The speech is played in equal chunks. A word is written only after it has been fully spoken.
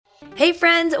Hey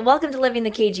friends, welcome to Living the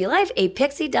KG Life, a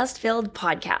pixie dust-filled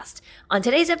podcast. On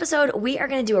today's episode, we are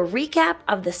going to do a recap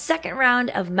of the second round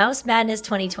of Mouse Madness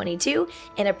 2022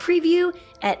 and a preview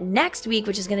at next week,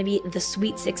 which is going to be the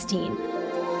Sweet 16.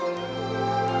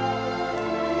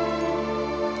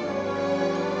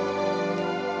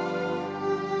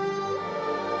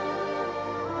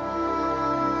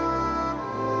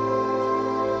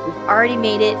 Already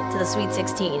made it to the Sweet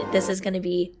 16. This is going to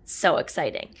be so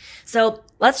exciting. So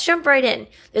let's jump right in.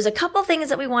 There's a couple things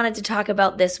that we wanted to talk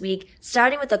about this week,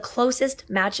 starting with the closest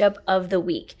matchup of the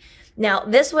week. Now,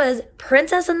 this was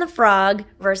Princess and the Frog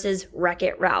versus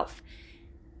Wreck-It Ralph.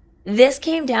 This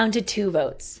came down to 2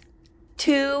 votes.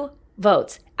 2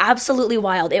 votes. Absolutely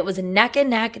wild. It was neck and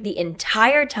neck the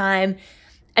entire time.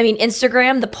 I mean,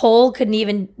 Instagram, the poll couldn't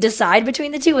even decide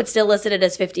between the two. It still listed it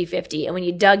as 50-50. And when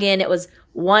you dug in, it was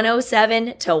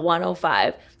 107 to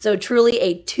 105. So truly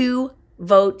a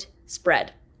 2-vote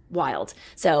spread. Wild.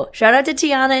 So shout out to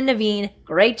Tiana and Naveen.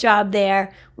 Great job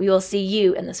there. We will see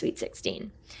you in the Sweet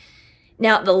 16.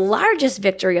 Now, the largest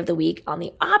victory of the week on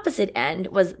the opposite end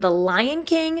was The Lion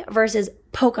King versus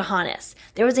Pocahontas.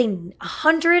 There was a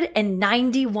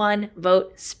 191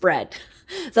 vote spread.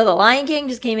 So The Lion King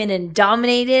just came in and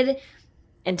dominated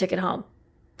and took it home.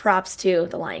 Props to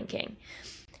The Lion King.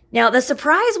 Now, the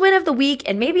surprise win of the week,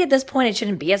 and maybe at this point it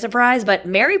shouldn't be a surprise, but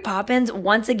Mary Poppins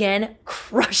once again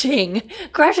crushing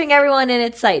everyone in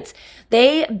its sights.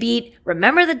 They beat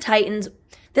Remember the Titans.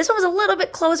 This one was a little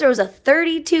bit closer. It was a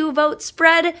 32 vote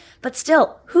spread, but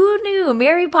still, who knew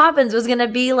Mary Poppins was going to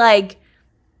be like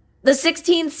the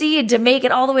 16th seed to make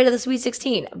it all the way to the Sweet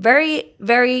 16. Very,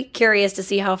 very curious to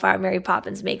see how far Mary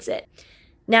Poppins makes it.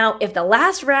 Now, if the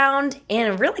last round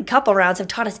and really couple rounds have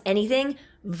taught us anything,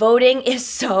 voting is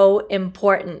so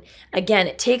important.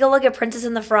 Again, take a look at Princess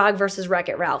and the Frog versus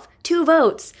Wreck-It Ralph. 2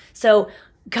 votes. So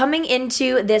coming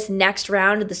into this next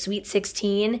round of the Sweet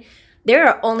 16, there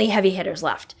are only heavy hitters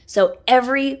left. So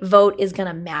every vote is going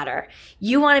to matter.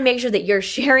 You want to make sure that you're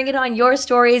sharing it on your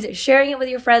stories, sharing it with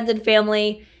your friends and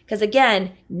family. Because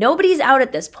again, nobody's out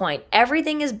at this point.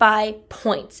 Everything is by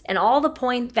points, and all the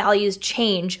point values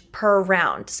change per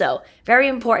round. So very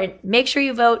important. Make sure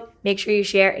you vote, make sure you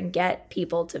share, and get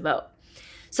people to vote.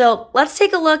 So let's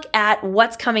take a look at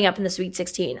what's coming up in the Sweet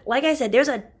 16. Like I said, there's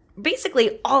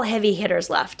basically all heavy hitters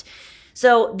left.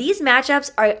 So these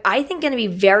matchups are, I think, going to be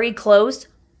very close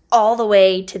all the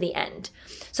way to the end.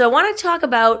 So I want to talk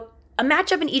about a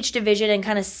matchup in each division and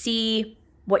kind of see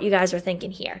what you guys are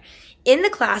thinking here. In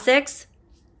the classics,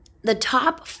 the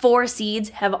top 4 seeds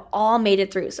have all made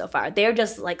it through so far. They're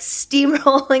just like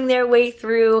steamrolling their way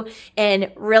through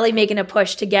and really making a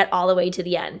push to get all the way to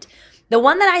the end. The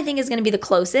one that I think is going to be the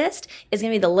closest is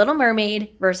going to be The Little Mermaid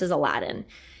versus Aladdin.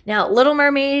 Now, Little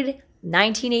Mermaid,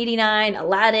 1989,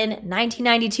 Aladdin,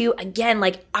 1992. Again,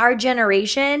 like our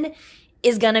generation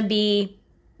is going to be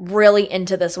really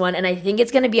into this one. And I think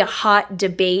it's going to be a hot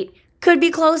debate. Could be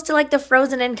close to like the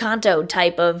Frozen Encanto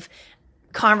type of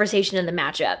conversation in the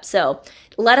matchup. So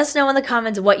let us know in the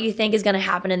comments what you think is going to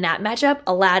happen in that matchup,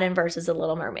 Aladdin versus The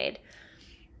Little Mermaid.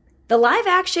 The live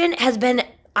action has been,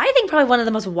 I think, probably one of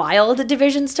the most wild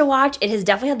divisions to watch. It has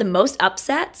definitely had the most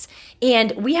upsets.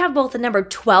 And we have both the number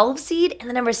 12 seed and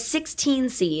the number 16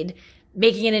 seed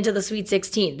making it into the Sweet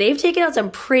 16. They've taken out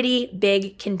some pretty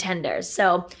big contenders.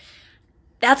 So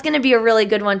that's going to be a really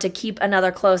good one to keep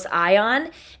another close eye on.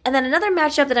 And then another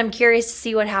matchup that I'm curious to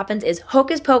see what happens is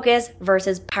Hocus Pocus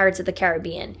versus Pirates of the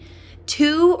Caribbean.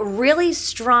 2 really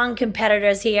strong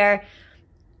competitors here,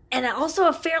 and also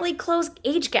a fairly close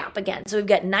age gap again. So we've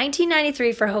got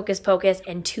 1993 for Hocus Pocus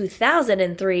and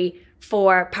 2003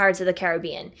 for Pirates of the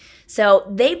Caribbean. So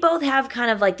they both have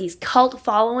kind of like these cult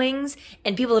followings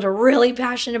and people that are really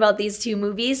passionate about these 2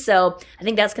 movies. So I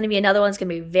think that's going to be another one that's going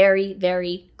to be very,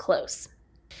 very close.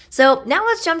 So now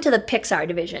let's jump to the Pixar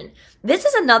division. This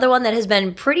is another one that has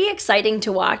been pretty exciting to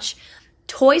watch.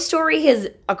 Toy Story has,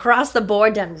 across the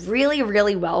board, done really,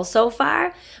 really well so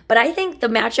far. But I think the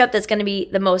matchup that's going to be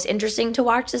the most interesting to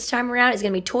watch this time around is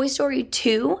going to be Toy Story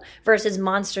 2 versus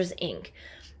Monsters, Inc.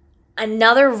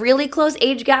 Another really close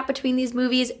age gap between these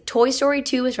movies. Toy Story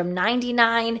 2 is from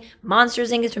 99.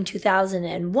 Monsters, Inc. is from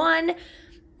 2001.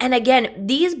 And again,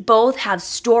 these both have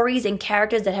stories and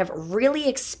characters that have really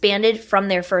expanded from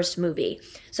their first movie.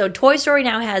 So Toy Story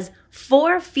now has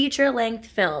 4 feature-length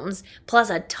films, plus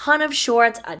a ton of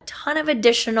shorts, a ton of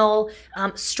additional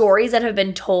stories that have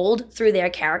been told through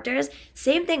their characters.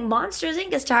 Same thing, Monsters,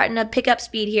 Inc. is starting to pick up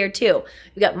speed here too.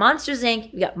 We've got Monsters,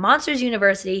 Inc., we've got Monsters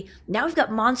University, now we've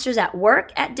got Monsters at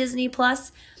Work at Disney+.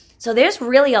 So there's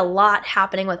really a lot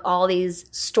happening with all these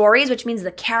stories, which means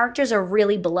the characters are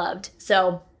really beloved.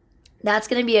 So That's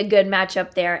going to be a good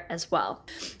matchup there as well.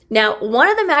 Now, one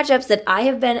of the matchups that I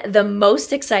have been the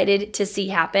most excited to see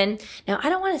happen, now I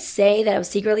don't want to say that I was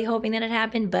secretly hoping that it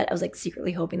happened, but I was like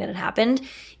secretly hoping that it happened,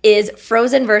 is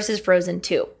Frozen versus Frozen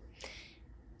 2.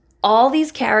 All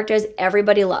these characters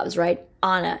everybody loves, right?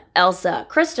 Anna, Elsa,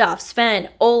 Kristoff, Sven,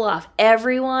 Olaf,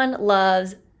 everyone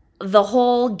loves the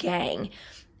whole gang.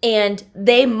 And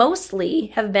they mostly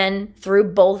have been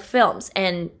through both films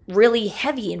and really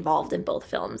heavy involved in both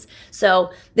films.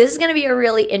 So this is going to be a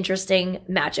really interesting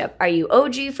matchup. Are you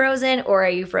OG Frozen or are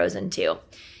you Frozen 2?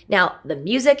 Now, the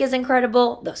music is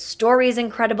incredible, the story is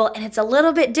incredible, and it's a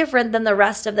little bit different than the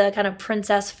rest of the kind of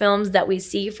princess films that we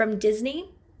see from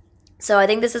Disney. So I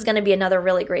think this is going to be another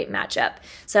really great matchup.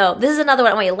 So this is another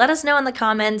one. I want you to let us know in the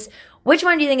comments, which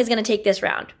one do you think is going to take this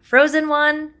round? Frozen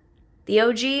 1, the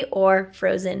OG, or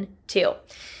Frozen 2?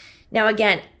 Now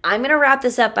again, I'm going to wrap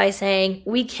this up by saying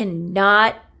we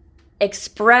cannot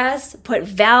express, put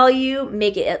value,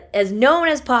 make it as known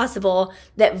as possible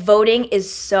that voting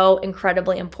is so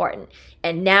incredibly important.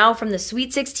 And now from the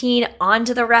Sweet 16 on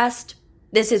to the rest,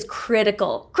 this is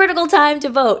critical time to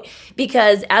vote,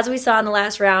 because as we saw in the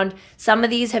last round, some of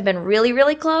these have been really,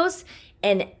 really close.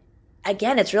 And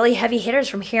again, it's really heavy hitters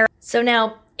from here. So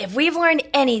now, if we've learned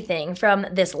anything from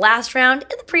this last round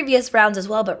and the previous rounds as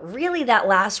well, but really that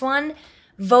last one,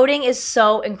 voting is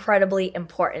so incredibly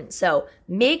important. So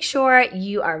make sure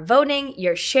you are voting,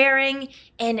 you're sharing,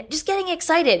 and just getting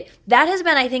excited. That has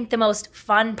been, I think, the most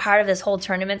fun part of this whole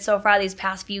tournament so far these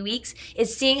past few weeks,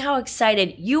 is seeing how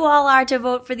excited you all are to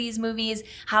vote for these movies,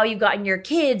 how you've gotten your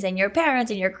kids and your parents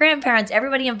and your grandparents,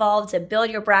 everybody involved to build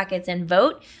your brackets and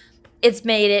vote. It's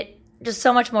made it just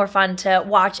so much more fun to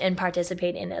watch and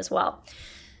participate in as well.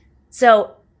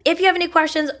 So if you have any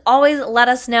questions, always let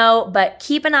us know, but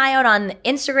keep an eye out on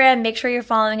Instagram. Make sure you're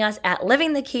following us at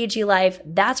Living the KG Life.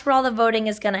 That's where all the voting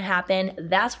is going to happen.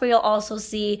 That's where you'll also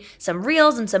see some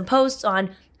reels and some posts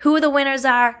on who the winners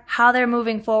are, how they're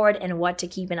moving forward, and what to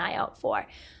keep an eye out for.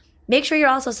 Make sure you're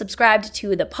also subscribed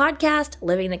to the podcast,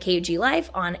 Living the KG Life,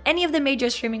 on any of the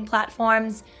major streaming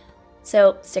platforms.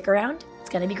 So stick around. It's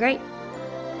going to be great.